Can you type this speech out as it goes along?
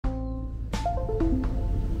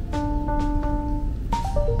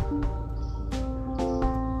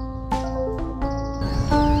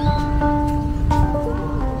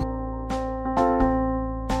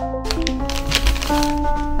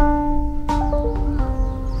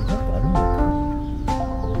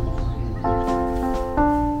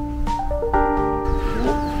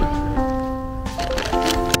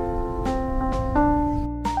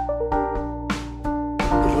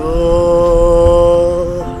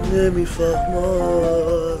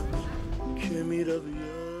نمیفهمد که میروی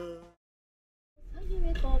左右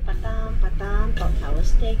へとパターンパターンと倒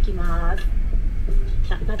していきます。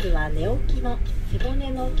まずは寝起きの背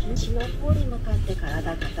骨の筋糸の方に向かって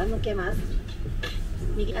体傾けます。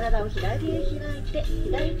右体を左へ開いて、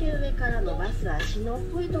左手上から伸ばす足の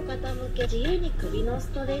方へと傾け、自由に首のス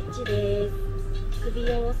トレッチです。首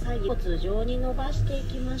を左右骨上に伸ばしてい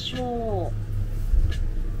きましょう。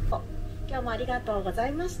今日もありがとうござ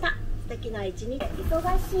いました。素敵な一日、忙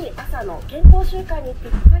しい朝の健康習慣にぴ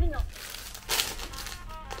ったりの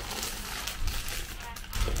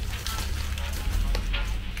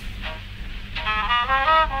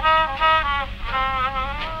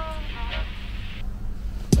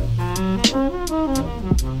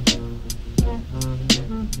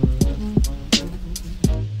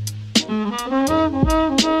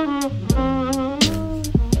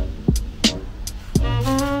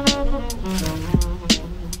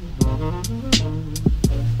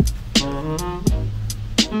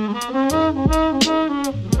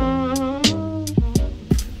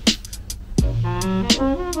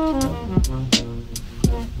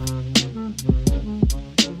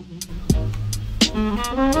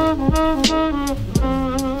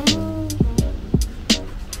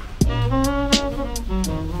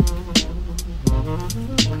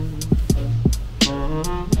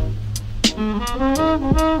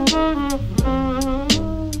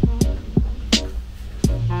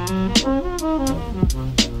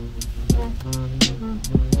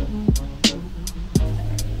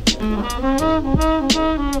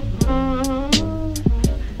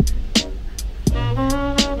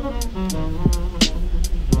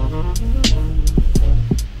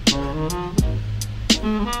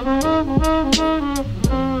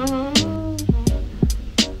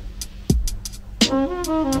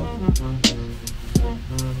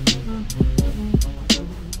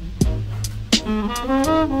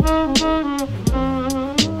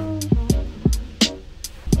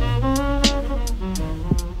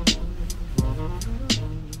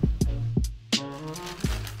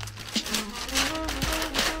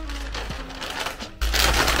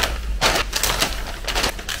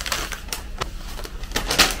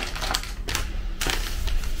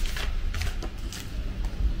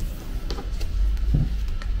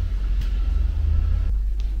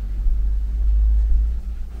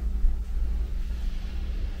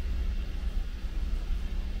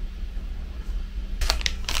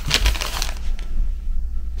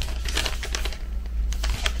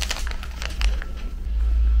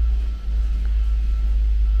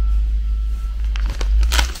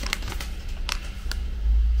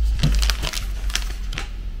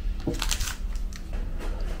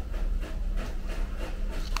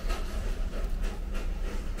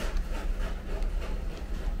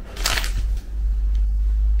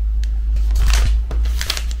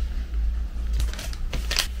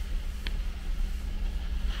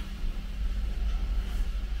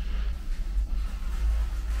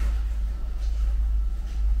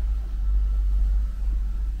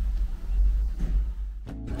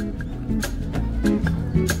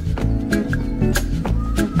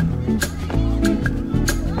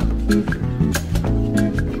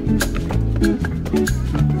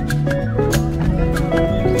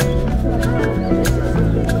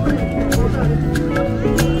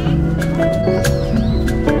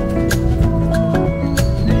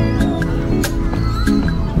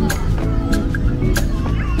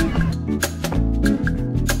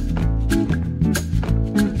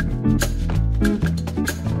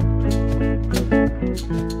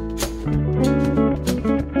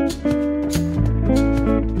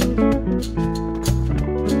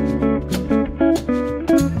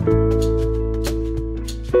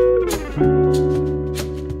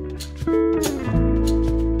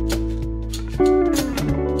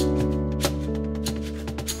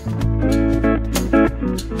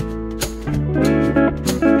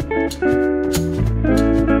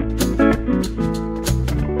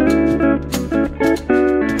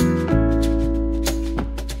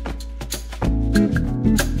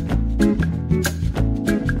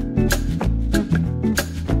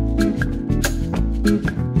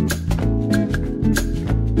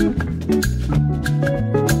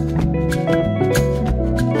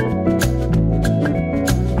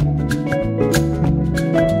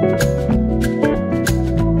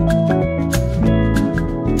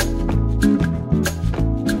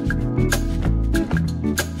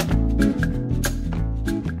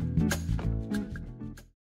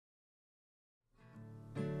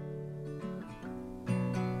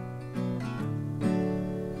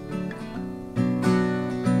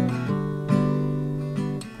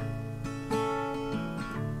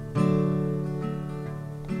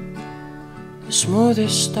the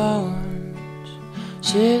smoothest stones,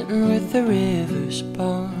 sitting with the river's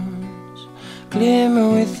bones, glimmer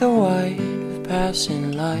with the white of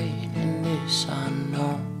passing light, and this I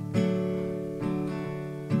know.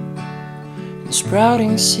 And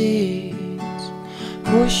sprouting seeds,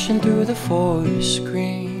 pushing through the forest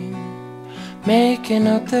green, making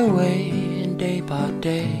up their way, and day by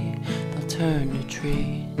day they'll turn to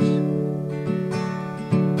trees.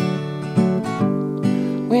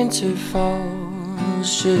 Winter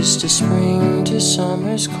falls just as spring to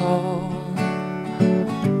summer's call,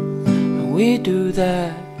 and we do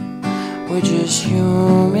that, we're just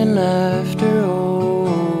human after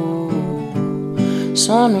all.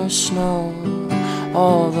 Sun or snow,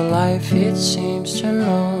 all the life it seems to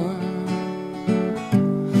know,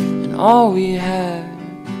 and all we have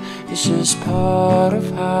is just part of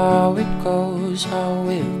how it goes, how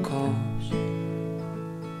it goes.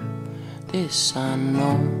 This I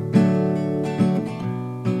know.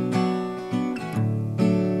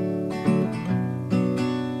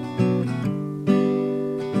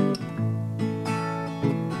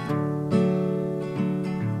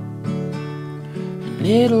 And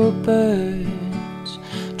little birds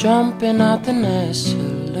jumping out the nest to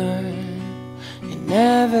learn, you're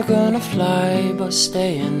never gonna fly but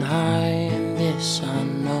staying high, and this I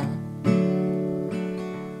know.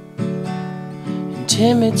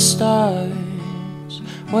 Timid stars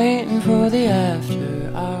waiting for the after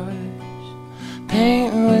hours,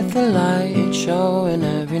 painting with the light showing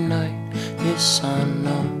every night, this I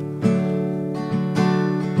know.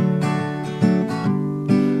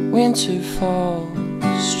 Winter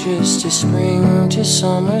falls just as spring to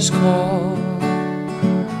summer's call,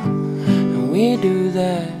 and we do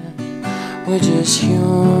that, we're just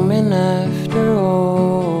human after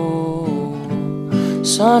all.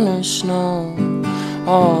 Sun or snow,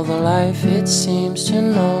 all the life it seems to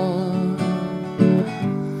know,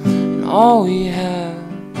 and all we have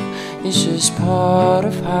is just part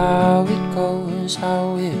of how it goes,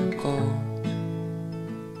 how it goes.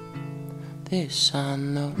 This I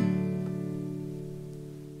know.